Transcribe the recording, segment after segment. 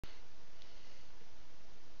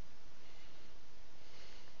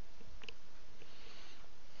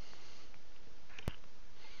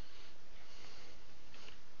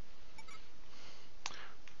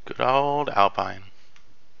Good old Alpine.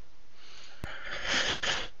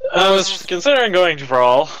 I was considering going to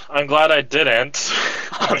Brawl. I'm glad I didn't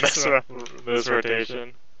on this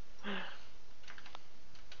rotation.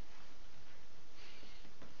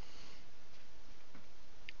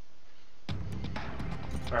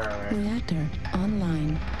 Alright. Reactor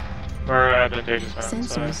online. We're advantageous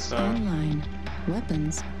Sensors so. online.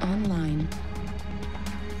 Weapons online.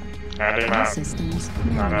 Adding All out. systems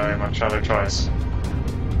Not really much other choice.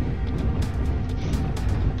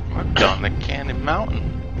 We're down the Candy Mountain.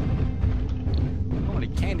 Going to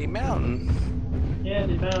Candy Mountain.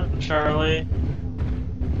 Candy Mountain, Charlie.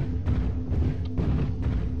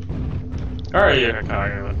 How are you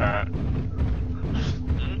talking with that?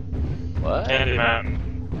 What? Candy Mountain.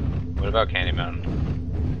 What about Candy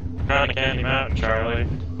Mountain? Going to Candy Mountain, Charlie.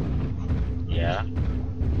 Yeah.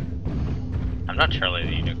 I'm not Charlie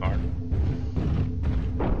the Unicorn.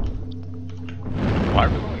 Why are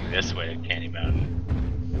we going this way to Candy Mountain?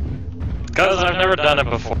 Because I've never done it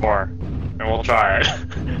before. And we'll try it.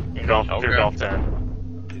 In Golf, through Golf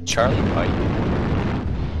 10. Did Charlie bite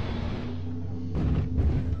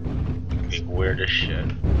you? Be weird as shit.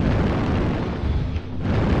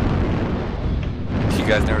 You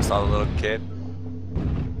guys never saw the little kid?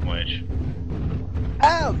 Which?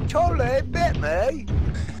 Oh, Charlie bit me!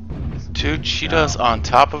 Two cheetahs on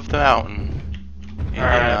top of the mountain.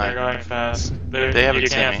 Alright, they're going fast. They haven't you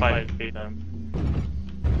seen can't me. fight and beat them.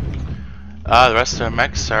 The rest of their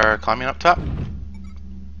mechs are climbing up top.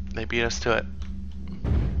 They beat us to it.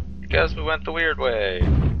 Because we went the weird way.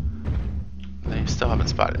 They still haven't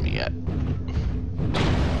spotted me yet.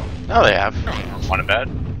 No, they have. Want a bed?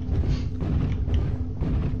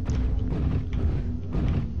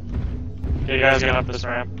 You guys get up this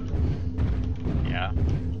ramp. Yeah.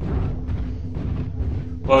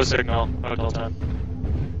 Low signal, Hotel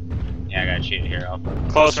 10. Yeah, I got cheated here, Alpha.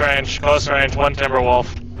 Close range, one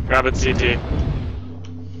Timberwolf. Grab it CT.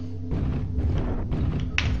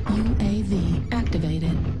 UAV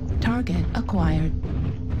activated. Target acquired.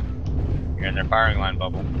 You're in their firing line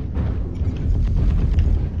bubble.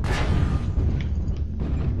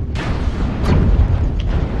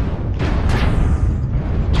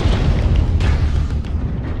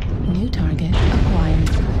 New target acquired.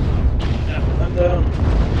 Yeah, I'm down.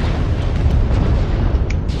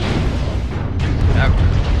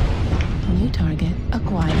 New target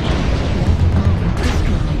acquired. Left arm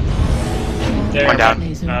destroyed. There, One down.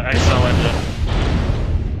 Laser. XL engine.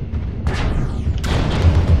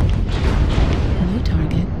 New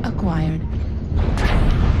target acquired.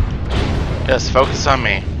 Just focus on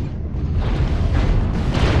me.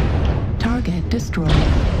 Target destroyed.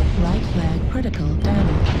 Right flag critical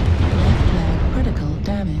damage. Left flag critical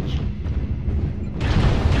damage.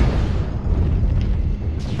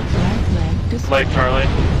 Right flag destroyed. Lake Charlie.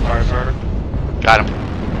 Sorry. Got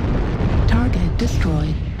him. Target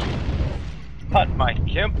destroyed. Not my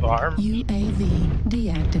gimp arm. UAV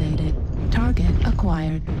deactivated. Target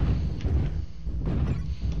acquired.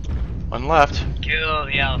 One left. Kill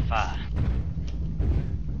the Alpha.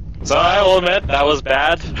 So I will admit, that was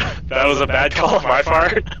bad. That was a bad call on my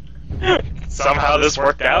part. Somehow this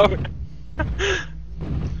worked out. God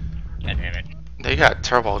damn it. They got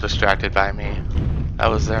turbo distracted by me. That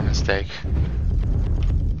was their mistake.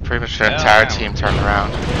 Pretty much the entire team turned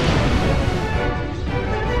around.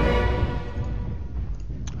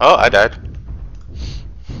 Oh, I died.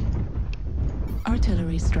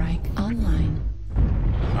 Artillery strike online.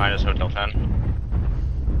 Minus Hotel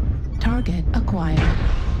 10. Target acquired.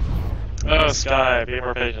 Oh, Sky, be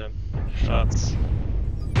more patient. Shots.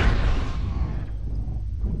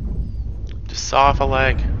 Just saw off a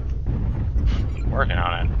leg. Working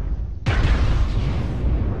on it.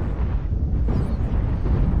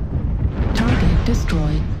 Target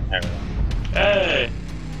destroyed. There we go. Hey!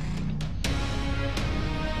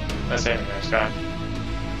 Nice aiming there, Sky.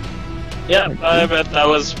 Yeah, I admit that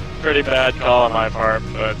was pretty bad call on my part,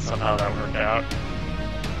 but somehow that worked out.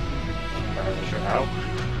 I'm not really sure how.